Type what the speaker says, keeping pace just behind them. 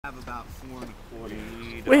about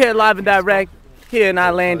 4.25. We're here live and direct here in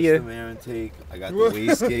I'llStranglya. I got the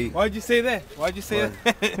wastegate. Why'd you say that? Why'd you say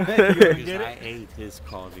that? Because I ate his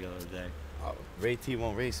car the other day. Ray T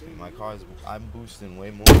won't race me. My car's, I'm boosting way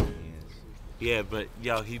more than he is. Yeah, but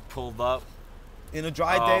yo, he pulled up In a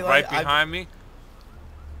dry day, right behind me.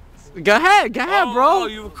 Go ahead, bro. Oh,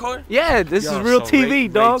 you recording? Yeah, this is real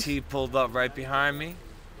TV, dog. Ray T pulled up right behind me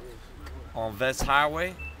on Vets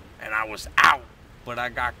Highway, and I was out, but I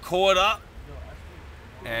got caught up,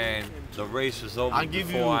 and the race was over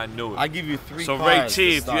before I knew it. I give you 3 So cars Ray T, to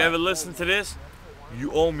if you start. ever listen to this,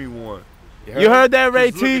 you owe me one. You heard that, Ray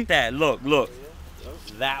Look T? at that. Look.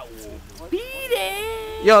 That will beat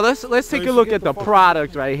it. Yo, let's take a look at the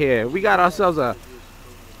product right here. We got ourselves a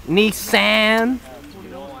Nissan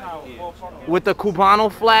with the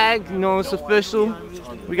Cubano flag. You know, it's official.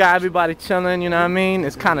 We got everybody chilling. You know what I mean?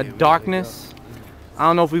 It's kind of darkness. I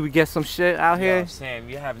don't know if we would get some shit out here. Sam,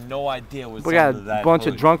 you have no idea what's We got under that a bunch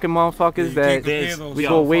of hood. drunken motherfuckers that we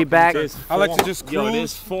go way back. I like to just cruise. Yo,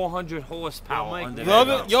 there's 400 horsepower under The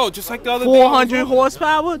other, that. yo, just like the other day. 400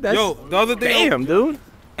 horsepower? That's, Yo, the other day. damn, dude.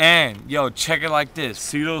 And yo, check it like this.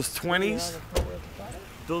 See those 20s?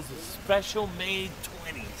 Those are special made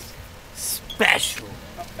 20s. Special.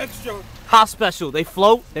 Extra. How special? They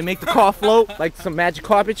float? They make the car float like some magic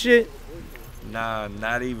carpet shit? Nah,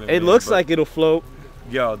 not even. It man, looks but, like it'll float.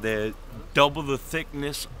 Yo, they're double the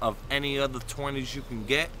thickness of any other 20s you can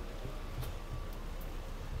get.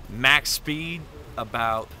 Max speed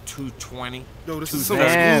about 220. Yo, this is some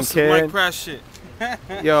Damn, exclusive kid. Mike Crash shit.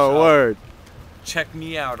 Yo, word. Check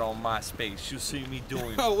me out on MySpace. You'll see me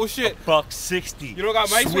doing Oh, well, shit. $160. You don't got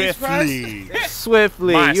MySpace, swiftly.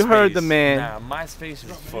 Swiftly. You heard the MySpace. man. Nah, MySpace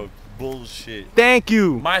is for bullshit. Thank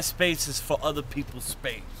you. MySpace is for other people's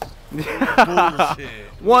space. Bullshit.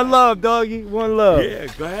 One love, doggy. One love. Yeah,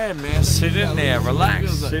 go ahead, man. Sit in there,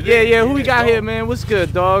 relax. Sit Yeah, in yeah. Who there, we got dog. here, man? What's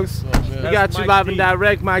good, dogs? We That's got you Mike live D. and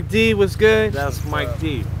direct. Mike D, what's good? That's Mike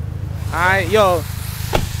D. All right, yo.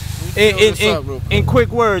 In quick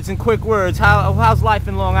words, how's life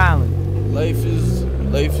in Long Island? Life is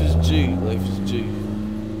G. Life is G. You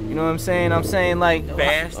know what I'm saying? I'm saying like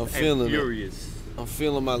Fast I'm and feeling it. furious. I'm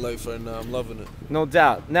feeling my life right now. I'm loving it. no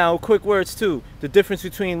doubt. Now, quick words too. The difference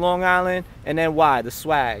between Long Island and NY, the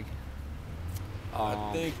swag.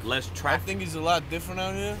 I think Less I traffic. think he's a lot different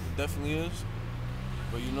out here. Definitely is.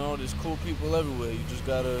 But you know, there's cool people everywhere. You just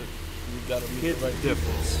gotta meet Here's the the right people.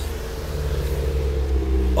 difference.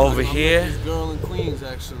 Over I met here, this girl in Queens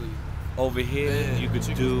actually. you could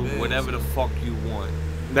chicken's do bad. whatever the fuck you want.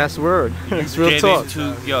 That's word. It's real Get talk.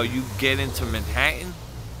 you get into Manhattan,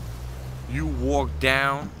 you walk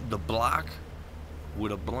down the block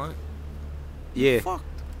with a blunt. Yeah. Fucked.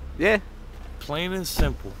 Yeah. Plain and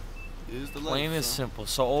simple. It is the life. Plain and son. simple.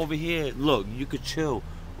 So over here, look, you could chill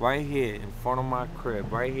right here in front of my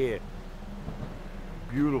crib, right here.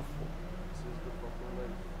 Beautiful.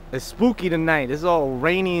 It's spooky tonight. It's all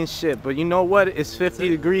rainy and shit, but you know what? It's 50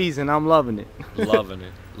 degrees and I'm loving it. Loving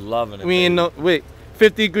it. Loving it. We ain't no wait.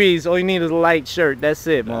 50 degrees. All you need is a light shirt. That's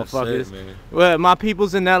it, That's motherfuckers. it, man. Well, my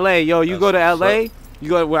people's in LA. Yo, you That's go to what's LA. up. You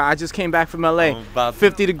go. Well, I just came back from LA. I'm about to-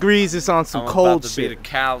 50 degrees. It's on some I'm cold about to be shit. to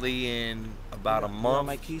Cali in about a month.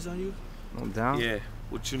 my keys on you? No doubt. Yeah.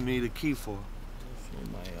 What you need a key for?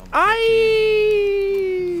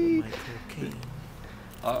 Aye.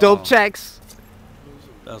 Uh-oh. Dope checks.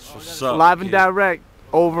 That's what's up. Live and kid. direct.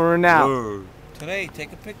 Over and out. Word. Today,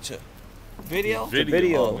 take a picture. Video?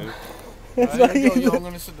 Video. man. Alright, yo, I'm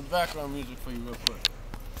gonna set the background music for you real quick.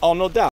 Oh, no doubt.